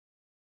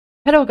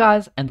Hello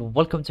guys and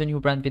welcome to a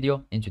new brand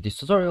video. In today's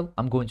tutorial,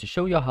 I'm going to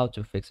show you how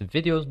to fix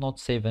videos not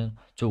saving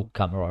to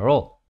camera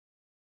roll.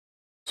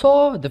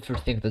 So the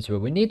first thing that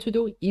we need to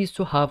do is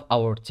to have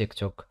our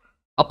TikTok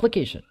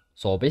application.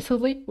 So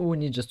basically, we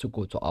need just to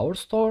go to our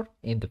store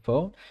in the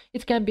phone.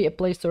 It can be a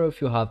Play Store if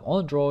you have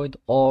Android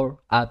or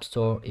App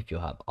Store if you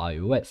have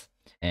iOS.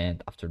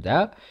 And after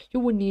that, you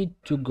will need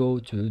to go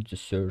to the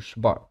search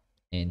bar.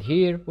 And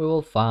here we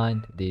will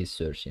find the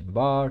searching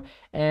bar,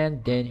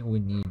 and then we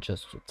need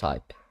just to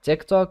type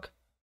TikTok,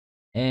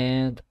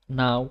 and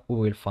now we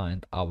will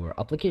find our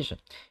application.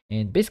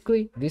 And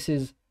basically this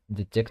is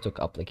the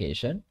TikTok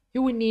application.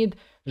 You will need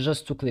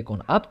just to click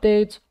on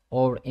update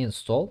or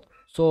install.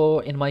 So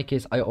in my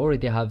case, I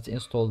already have it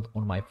installed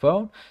on my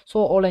phone,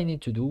 so all I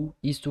need to do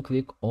is to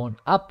click on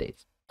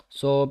update.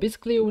 So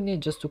basically we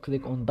need just to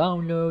click on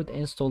download.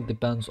 Install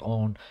depends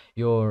on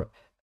your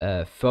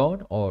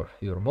phone or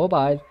your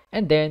mobile,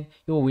 and then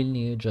you will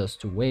need just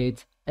to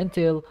wait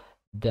until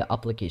the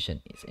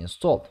application is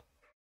installed.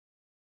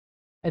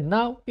 And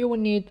now you will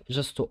need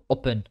just to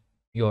open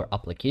your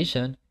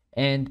application,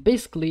 and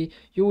basically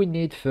you will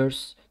need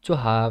first to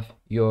have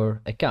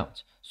your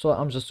account. So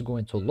I'm just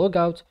going to log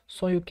out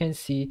so you can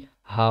see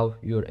how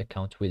your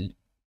account will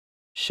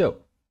show.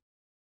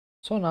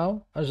 So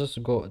now I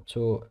just go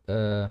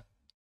to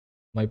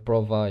my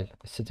profile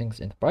settings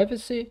and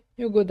privacy.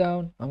 You go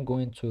down, I'm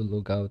going to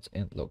log out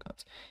and log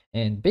out,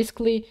 and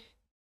basically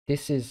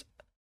this is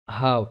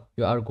how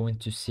you are going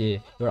to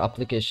see your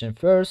application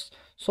first.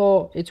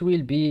 So it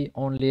will be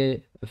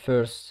only the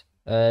first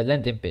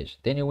landing page.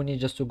 Then you will need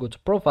just to go to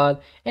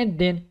profile, and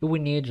then you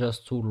will need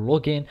just to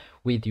log in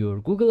with your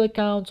Google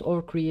account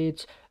or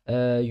create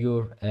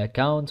your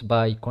account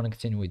by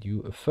connecting with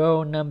your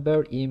phone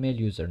number, email,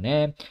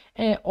 username,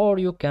 or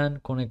you can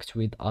connect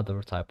with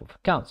other type of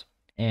accounts.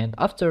 And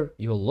after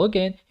you log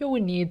in, you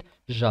will need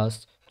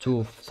just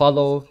to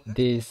follow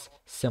these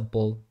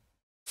simple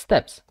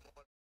steps.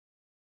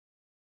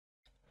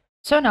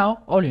 So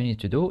now all you need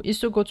to do is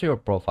to go to your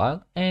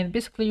profile, and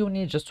basically you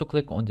need just to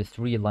click on the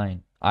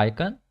three-line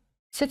icon,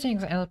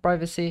 settings and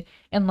privacy,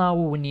 and now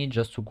we will need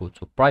just to go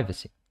to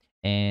privacy.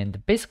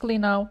 And basically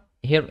now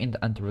here in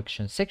the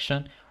interaction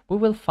section, we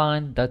will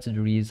find that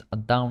there is a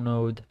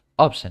download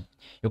option.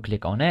 You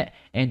click on it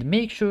and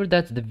make sure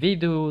that the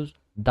videos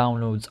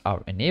downloads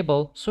are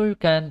enabled so you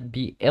can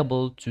be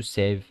able to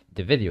save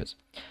the videos.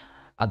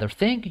 Other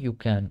thing you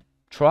can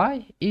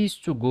try is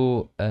to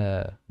go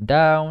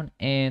down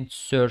and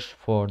search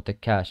for the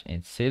cache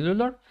in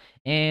cellular,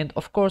 and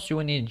of course you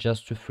will need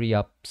just to free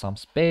up some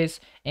space,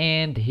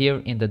 and here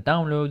in the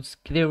downloads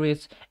clear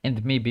it.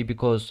 And maybe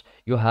because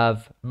you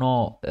have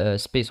no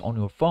space on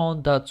your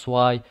phone, that's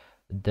why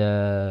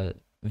the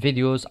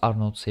videos are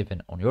not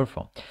saving on your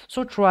phone.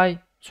 So try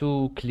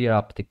to clear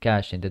up the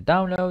cache in the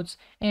downloads,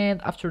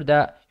 and after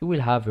that you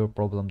will have your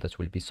problem that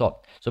will be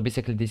solved. So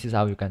basically this is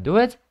how you can do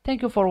it.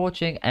 Thank you for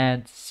watching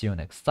and see you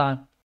next time.